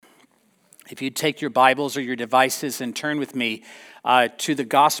If you'd take your Bibles or your devices and turn with me to the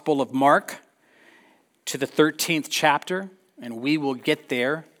Gospel of Mark, to the 13th chapter, and we will get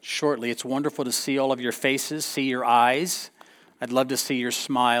there shortly. It's wonderful to see all of your faces, see your eyes. I'd love to see your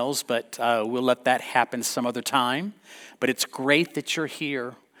smiles, but we'll let that happen some other time. But it's great that you're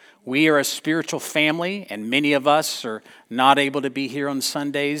here. We are a spiritual family, and many of us are not able to be here on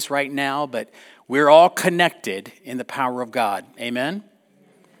Sundays right now, but we're all connected in the power of God. Amen?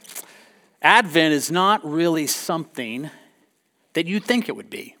 Advent is not really something that you think it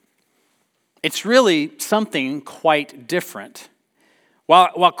would be. It's really something quite different.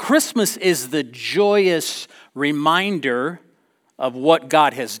 While Christmas is the joyous reminder of what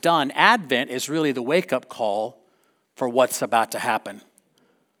God has done, Advent is really the wake-up call for what's about to happen,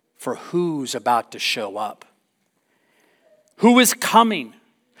 for who's about to show up, who is coming.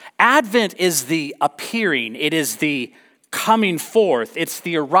 Advent is the appearing. It is the coming forth. It's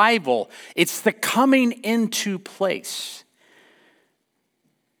the arrival. It's the coming into place.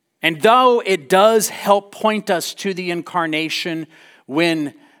 And though it does help point us to the incarnation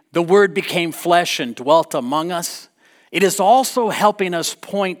when the Word became flesh and dwelt among us, it is also helping us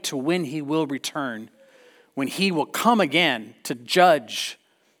point to when He will return, when He will come again to judge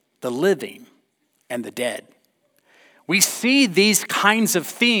the living and the dead. We see these kinds of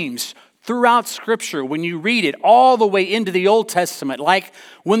themes throughout Scripture when you read it all the way into the Old Testament, like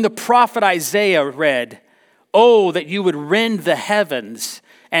when the prophet Isaiah read, "Oh, that you would rend the heavens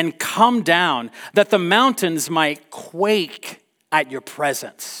and come down, that the mountains might quake at your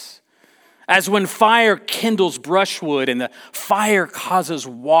presence. As when fire kindles brushwood and the fire causes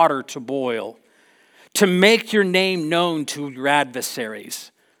water to boil, to make your name known to your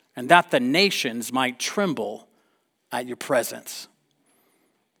adversaries, and that the nations might tremble at your presence."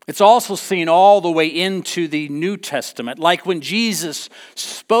 It's also seen all the way into the New Testament, like when Jesus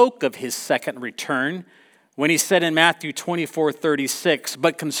spoke of His second return, when He said in Matthew 24:36,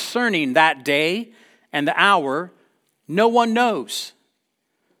 "But concerning that day and the hour, no one knows,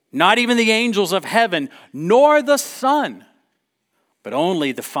 not even the angels of heaven, nor the Son, but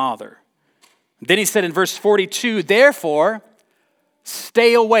only the Father." Then He said in verse 42, "Therefore,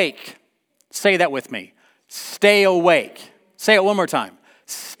 stay awake." Say that with me. Stay awake. Say it one more time.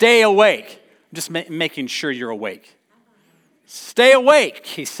 Stay awake. I'm just making sure you're awake. Stay awake,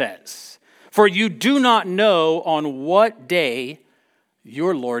 He says, "for you do not know on what day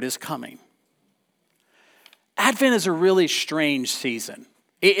your Lord is coming." Advent is a really strange season.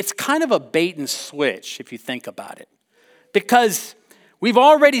 It's kind of a bait and switch if you think about it, because we've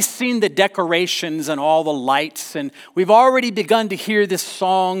already seen the decorations and all the lights, and we've already begun to hear the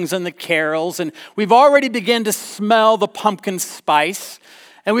songs and the carols, and we've already begun to smell the pumpkin spice,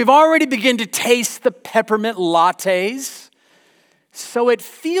 and we've already begun to taste the peppermint lattes. So it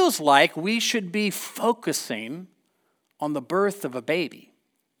feels like we should be focusing on the birth of a baby.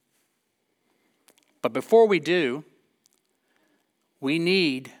 But before we do, we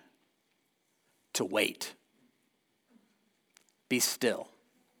need to wait. Be still.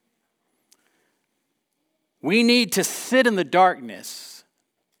 We need to sit in the darkness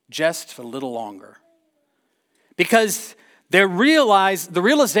just a little longer. Because the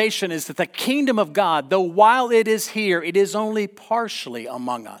realization is that the kingdom of God, though while it is here, it is only partially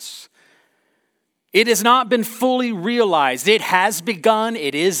among us. It has not been fully realized. It has begun,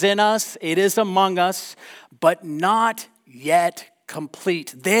 it is in us, it is among us, but not yet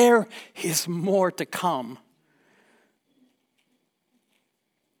complete. There is more to come.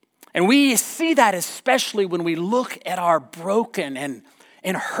 And we see that especially when we look at our broken and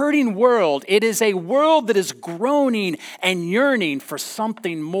hurting world. It is a world that is groaning and yearning for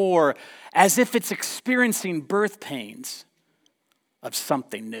something more, as if it's experiencing birth pains of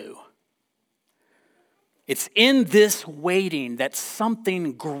something new. It's in this waiting that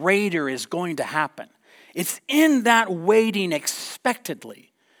something greater is going to happen. It's in that waiting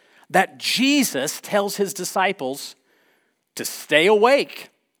expectedly that Jesus tells His disciples to stay awake.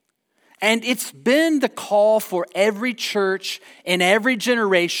 And it's been the call for every church in every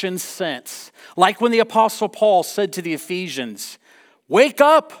generation since. Like when the Apostle Paul said to the Ephesians, "Wake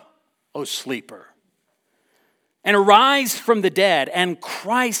up, O sleeper, and arise from the dead, and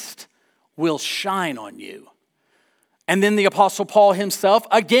Christ will shine on you." And then the Apostle Paul himself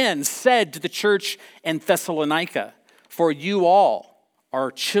again said to the church in Thessalonica, "For you all are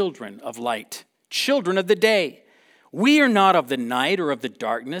children of light, children of the day. We are not of the night or of the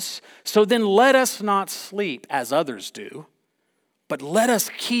darkness, so then let us not sleep as others do, but let us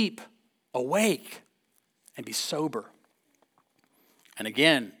keep awake and be sober." And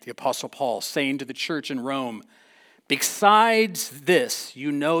again, the Apostle Paul saying to the church in Rome, "Besides this, you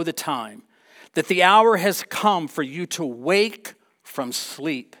know the time, that the hour has come for you to wake from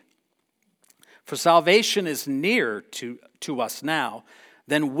sleep. For salvation is nearer to us now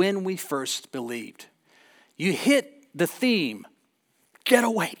than when we first believed. You hit the theme, get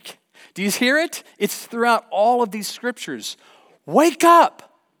awake. Do you hear it? It's throughout all of these scriptures. Wake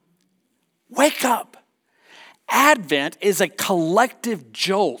up. Wake up. Advent is a collective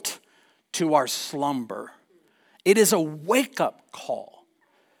jolt to our slumber. It is a wake-up call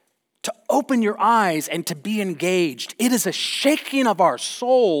to open your eyes and to be engaged. It is a shaking of our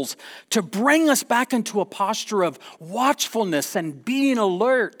souls to bring us back into a posture of watchfulness and being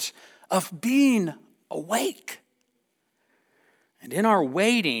alert, of being awake. And in our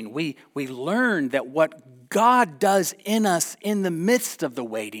waiting, we learn that what God does in us in the midst of the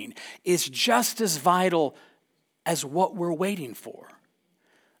waiting is just as vital as what we're waiting for.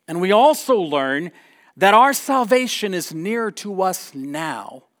 And we also learn that our salvation is nearer to us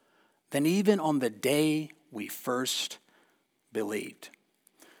now than even on the day we first believed.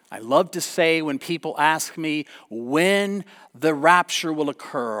 I love to say when people ask me when the rapture will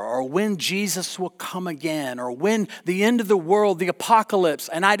occur, or when Jesus will come again, or when the end of the world, the apocalypse,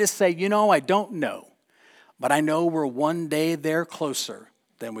 and I just say, I don't know. But I know we're one day there closer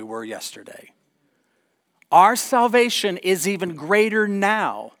than we were yesterday. Our salvation is even greater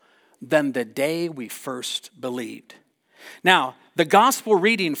now than the day we first believed. Now, the gospel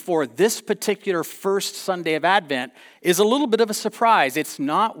reading for this particular first Sunday of Advent is a little bit of a surprise. It's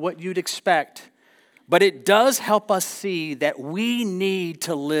not what you'd expect, but it does help us see that we need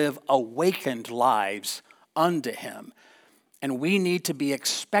to live awakened lives unto Him, and we need to be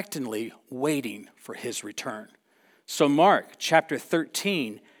expectantly waiting for His return. So Mark chapter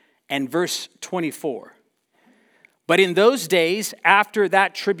 13 and verse 24. But in those days, after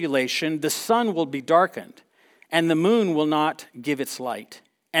that tribulation, the sun will be darkened, and the moon will not give its light,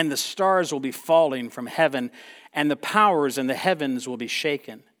 and the stars will be falling from heaven, and the powers in the heavens will be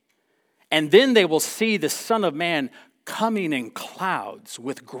shaken. And then they will see the Son of Man coming in clouds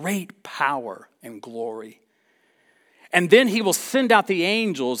with great power and glory. And then He will send out the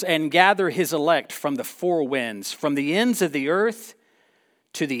angels and gather His elect from the four winds, from the ends of the earth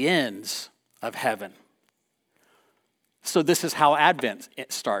to the ends of heaven. So this is how Advent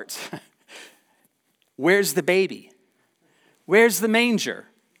starts. Where's the baby? Where's the manger?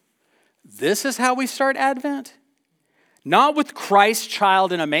 This is how we start Advent? Not with Christ's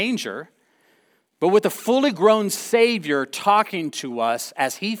child in a manger, but with a fully grown Savior talking to us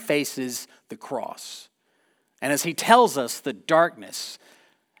as He faces the cross. And as He tells us the darkness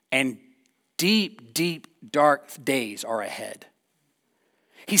and deep, deep, dark days are ahead.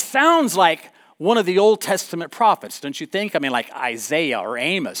 He sounds like one of the Old Testament prophets, don't you think? I mean, like Isaiah or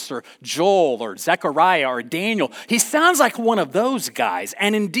Amos or Joel or Zechariah or Daniel. He sounds like one of those guys.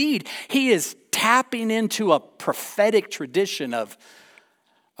 And indeed, he is tapping into a prophetic tradition of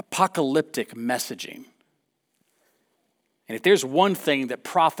apocalyptic messaging. And if there's one thing that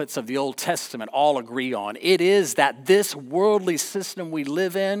prophets of the Old Testament all agree on, it is that this worldly system we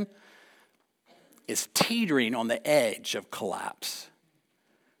live in is teetering on the edge of collapse.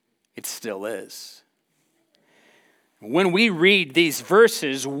 It still is. When we read these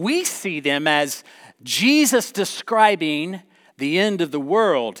verses, we see them as Jesus describing the end of the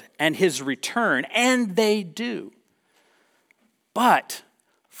world and His return, and they do. But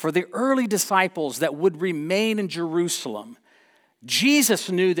for the early disciples that would remain in Jerusalem, Jesus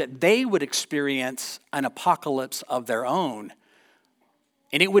knew that they would experience an apocalypse of their own.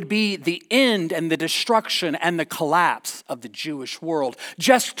 And it would be the end and the destruction and the collapse of the Jewish world.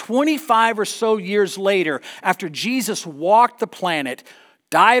 Just 25 or so years later, after Jesus walked the planet,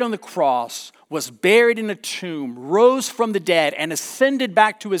 died on the cross, was buried in a tomb, rose from the dead, and ascended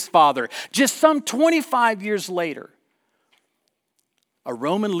back to His Father, just some 25 years later, a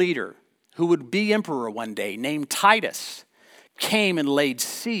Roman leader who would be emperor one day, named Titus, came and laid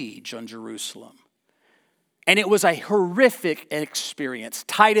siege on Jerusalem. And it was a horrific experience.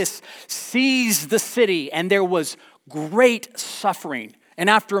 Titus seized the city, and there was great suffering. And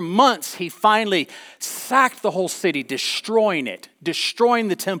after months, he finally sacked the whole city, destroying it, destroying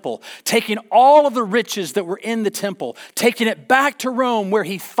the temple, taking all of the riches that were in the temple, taking it back to Rome, where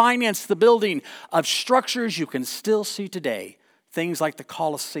he financed the building of structures you can still see today, things like the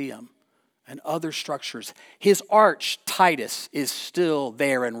Colosseum and other structures. His arch, Titus, is still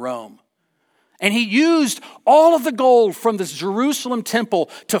there in Rome. And he used all of the gold from this Jerusalem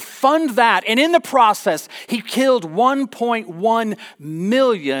temple to fund that. And in the process, he killed 1.1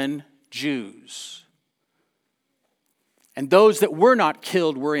 million Jews. And those that were not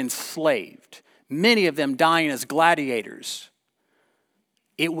killed were enslaved, many of them dying as gladiators.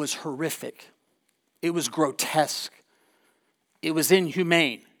 It was horrific. It was grotesque. It was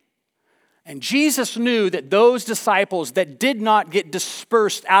inhumane. And Jesus knew that those disciples that did not get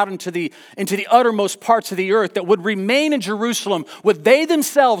dispersed out into the uttermost parts of the earth, that would remain in Jerusalem, would they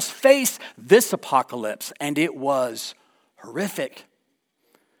themselves face this apocalypse. And it was horrific.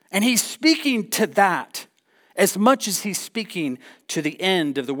 And he's speaking to that as much as he's speaking to the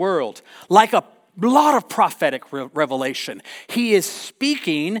end of the world. Like a lot of prophetic revelation, he is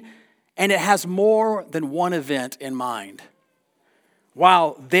speaking, and it has more than one event in mind.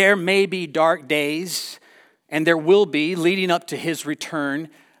 While there may be dark days, and there will be leading up to his return,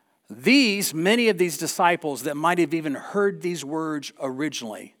 many of these disciples that might have even heard these words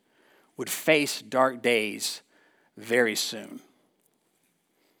originally would face dark days very soon.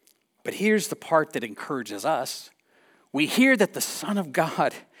 But here's the part that encourages us. We hear that the Son of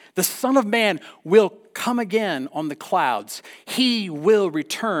God, the Son of Man, will come again on the clouds. He will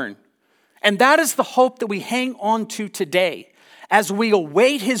return. And that is the hope that we hang on to today as we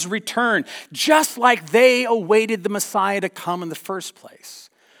await his return, just like they awaited the Messiah to come in the first place.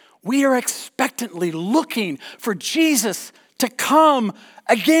 We are expectantly looking for Jesus to come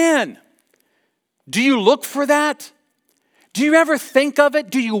again. Do you look for that? Do you ever think of it?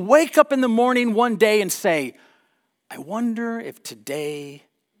 Do you wake up in the morning one day and say, I wonder if today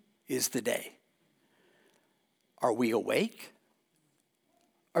is the day? Are we awake?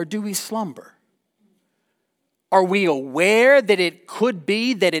 Or do we slumber? Are we aware that it could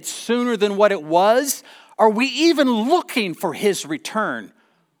be that it's sooner than what it was? Are we even looking for his return?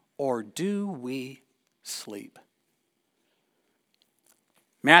 Or do we sleep?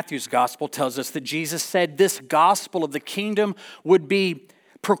 Matthew's gospel tells us that Jesus said this gospel of the kingdom would be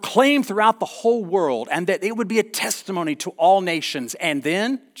proclaimed throughout the whole world and that it would be a testimony to all nations. And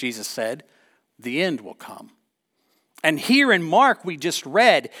then, Jesus said, the end will come. And here in Mark, we just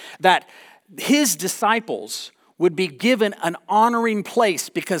read that his disciples would be given an honoring place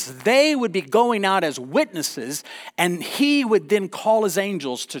because they would be going out as witnesses, and he would then call his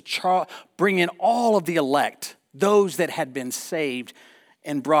angels to bring in all of the elect, those that had been saved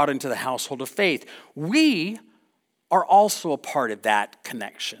and brought into the household of faith. We are also a part of that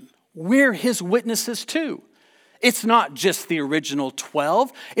connection. We're his witnesses too. It's not just the original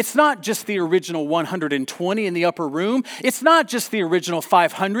 12. It's not just the original 120 in the upper room. It's not just the original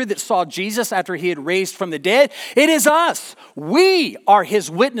 500 that saw Jesus after he had raised from the dead. It is us. We are his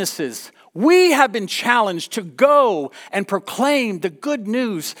witnesses. We have been challenged to go and proclaim the good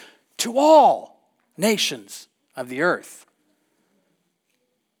news to all nations of the earth.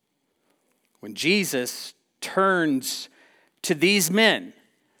 When Jesus turns to these men,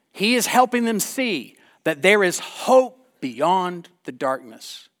 he is helping them see that there is hope beyond the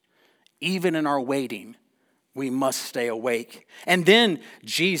darkness. Even in our waiting, we must stay awake. And then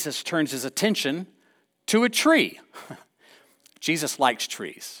Jesus turns his attention to a tree. Jesus likes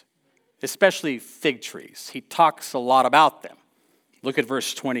trees, especially fig trees. He talks a lot about them. Look at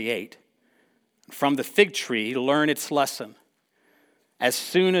verse 28. From the fig tree, learn its lesson. As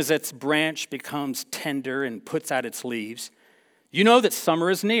soon as its branch becomes tender and puts out its leaves, you know that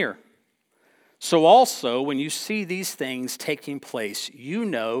summer is near. So also, when you see these things taking place, you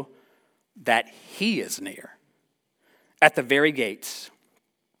know that he is near, at the very gates.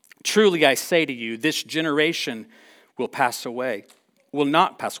 Truly, I say to you, this generation will not pass away,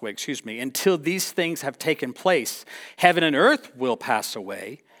 until these things have taken place. Heaven and earth will pass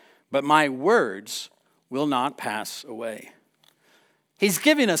away, but my words will not pass away. He's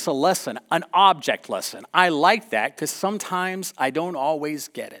giving us a lesson, an object lesson. I like that because sometimes I don't always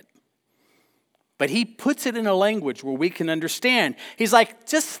get it. But he puts it in a language where we can understand. He's like,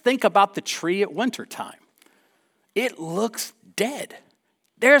 just think about the tree at wintertime. It looks dead.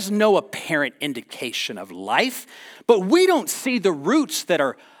 There's no apparent indication of life, but we don't see the roots that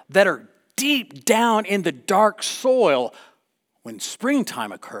are deep down in the dark soil. When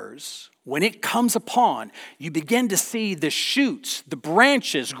springtime occurs, when it comes upon, you begin to see the shoots, the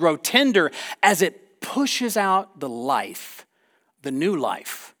branches grow tender as it pushes out the life, the new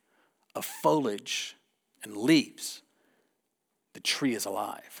life of foliage and leaves. The tree is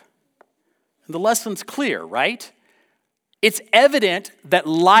alive. And the lesson's clear, right? It's evident that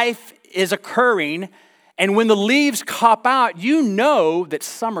life is occurring, and when the leaves cop out, you know that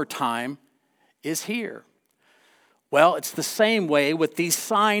summertime is here. Well, it's the same way with these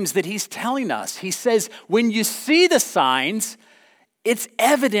signs that he's telling us. He says, when you see the signs, it's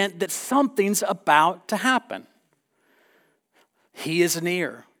evident that something's about to happen. He is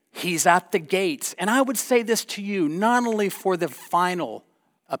near. He's at the gates. And I would say this to you, not only for the final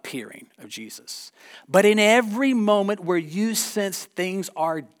appearing of Jesus, but in every moment where you sense things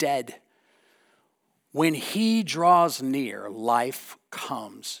are dead, When he draws near, life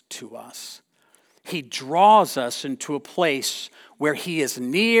comes to us. He draws us into a place where he is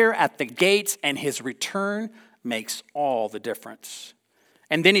near at the gates, and his return makes all the difference.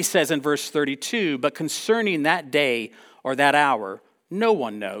 And then he says in verse 32, but concerning that day or that hour, no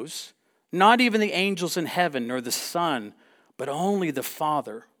one knows, not even the angels in heaven nor the Son, but only the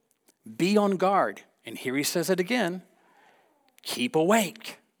Father. Be on guard. And here he says it again, keep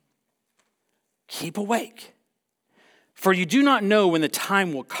awake. Keep awake. For you do not know when the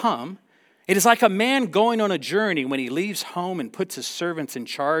time will come. It is like a man going on a journey when he leaves home and puts his servants in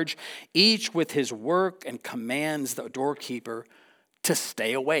charge, each with his work, and commands the doorkeeper to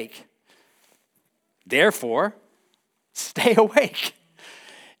stay awake. Therefore, stay awake.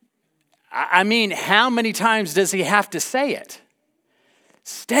 I mean, how many times does he have to say it?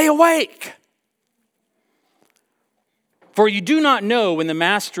 Stay awake. For you do not know when the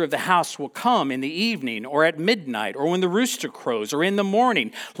master of the house will come in the evening or at midnight or when the rooster crows or in the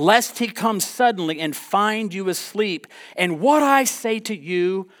morning, lest he come suddenly and find you asleep. And what I say to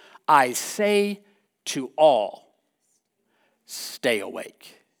you, I say to all, stay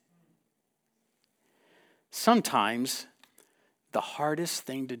awake. Sometimes the hardest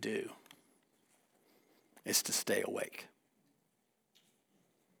thing to do is to stay awake.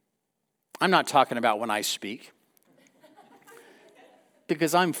 I'm not talking about when I speak,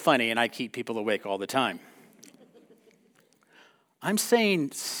 because I'm funny and I keep people awake all the time. I'm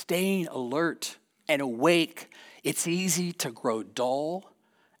saying staying alert and awake. It's easy to grow dull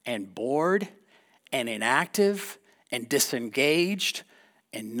and bored and inactive and disengaged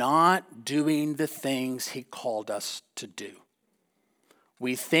and not doing the things he called us to do.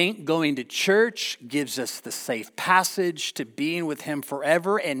 We think going to church gives us the safe passage to being with him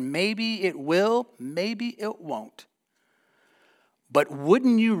forever, and maybe it will, maybe it won't. But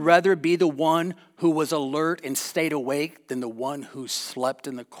wouldn't you rather be the one who was alert and stayed awake than the one who slept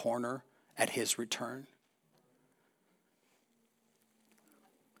in the corner at his return?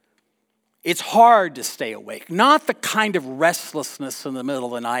 It's hard to stay awake. Not the kind of restlessness in the middle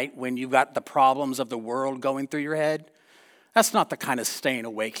of the night when you've got the problems of the world going through your head. That's not the kind of staying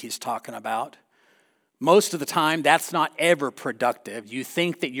awake he's talking about. Most of the time, that's not ever productive. You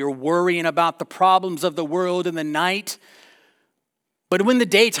think that you're worrying about the problems of the world in the night, but when the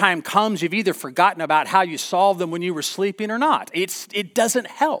daytime comes, you've either forgotten about how you solved them when you were sleeping or not. It doesn't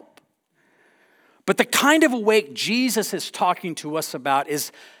help. But the kind of awake Jesus is talking to us about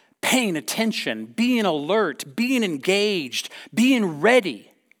is paying attention, being alert, being engaged, being ready.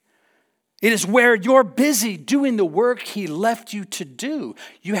 It is where you're busy doing the work he left you to do.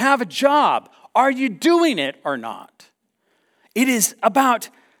 You have a job. Are you doing it or not? It is about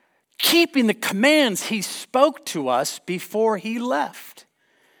keeping the commands he spoke to us before he left.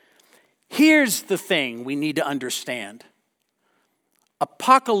 Here's the thing we need to understand.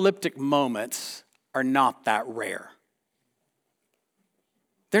 Apocalyptic moments are not that rare.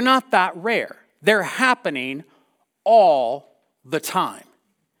 They're not that rare. They're happening all the time.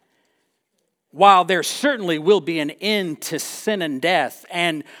 While there certainly will be an end to sin and death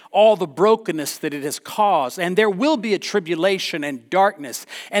and all the brokenness that it has caused, and there will be a tribulation and darkness,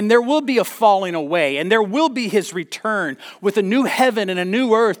 and there will be a falling away, and there will be his return with a new heaven and a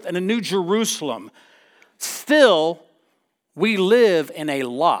new earth and a new Jerusalem, still we live in a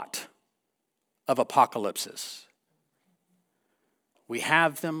lot of apocalypses. We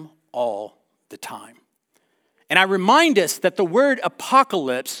have them all the time. And I remind us that the word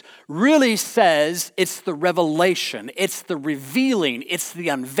apocalypse really says it's the revelation, it's the revealing, it's the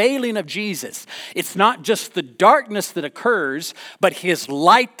unveiling of Jesus. It's not just the darkness that occurs, but his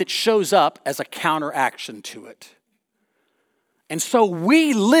light that shows up as a counteraction to it. And so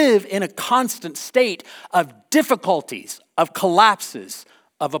we live in a constant state of difficulties, of collapses,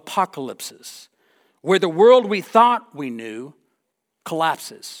 of apocalypses, where the world we thought we knew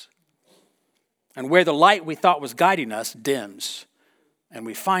collapses. And where the light we thought was guiding us dims, and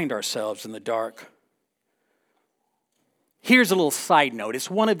we find ourselves in the dark. Here's a little side note.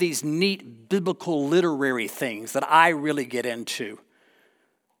 It's one of these neat biblical literary things that I really get into.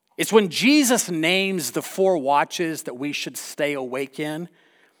 It's when Jesus names the 4 watches that we should stay awake in.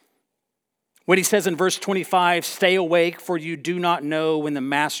 When he says in verse 25, stay awake, for you do not know when the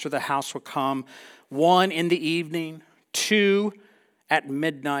master of the house will come. 1, in the evening. 2, at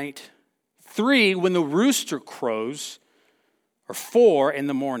midnight. 3, when the rooster crows, or 4, in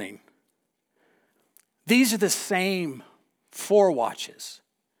the morning. These are the same 4 watches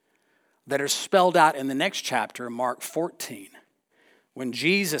that are spelled out in the next chapter, Mark 14, when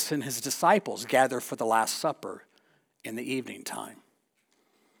Jesus and his disciples gather for the Last Supper in the evening time.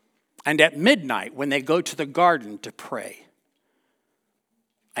 and at midnight when they go to the garden to pray,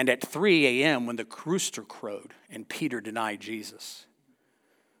 and at 3 a.m. when the rooster crowed and Peter denied Jesus,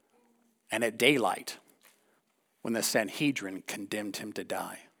 and at daylight when the Sanhedrin condemned him to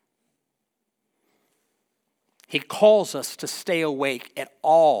die. He calls us to stay awake at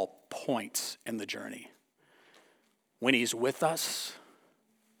all points in the journey. When he's with us,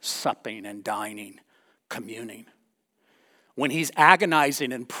 supping and dining, communing. When he's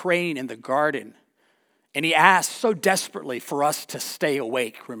agonizing and praying in the garden, and he asks so desperately for us to stay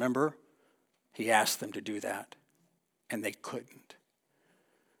awake, remember? He asked them to do that, and they couldn't.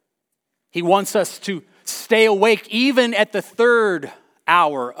 He wants us to stay awake even at the third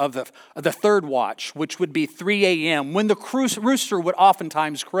hour of the third watch, which would be 3 a.m., when the rooster would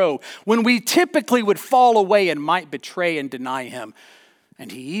oftentimes crow, when we typically would fall away and might betray and deny him.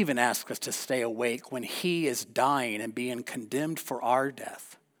 And he even asks us to stay awake when he is dying and being condemned for our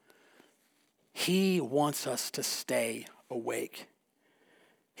death. He wants us to stay awake.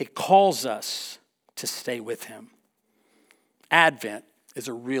 He calls us to stay with him. Advent is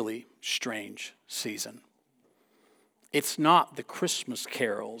a really strange season. It's not the Christmas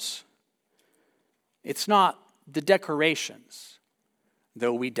carols. It's not the decorations,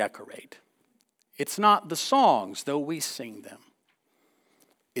 though we decorate. It's not the songs, though we sing them.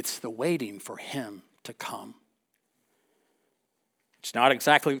 It's the waiting for him to come. It's not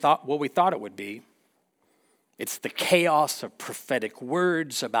exactly what we thought it would be. It's the chaos of prophetic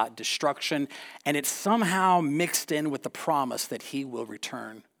words about destruction, and it's somehow mixed in with the promise that he will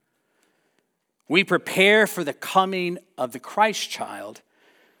return. We prepare for the coming of the Christ child,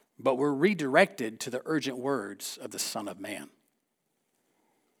 but we're redirected to the urgent words of the Son of Man.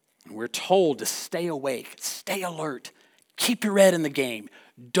 And we're told to stay awake, stay alert, keep your head in the game.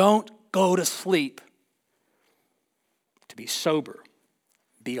 Don't go to sleep. To be sober,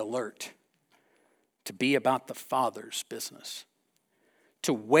 be alert, to be about the Father's business,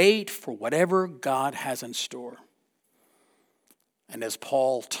 to wait for whatever God has in store. And as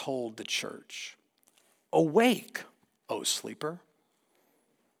Paul told the church, awake, O sleeper,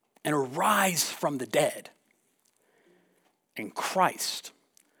 and arise from the dead, and Christ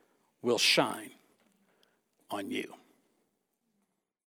will shine on you.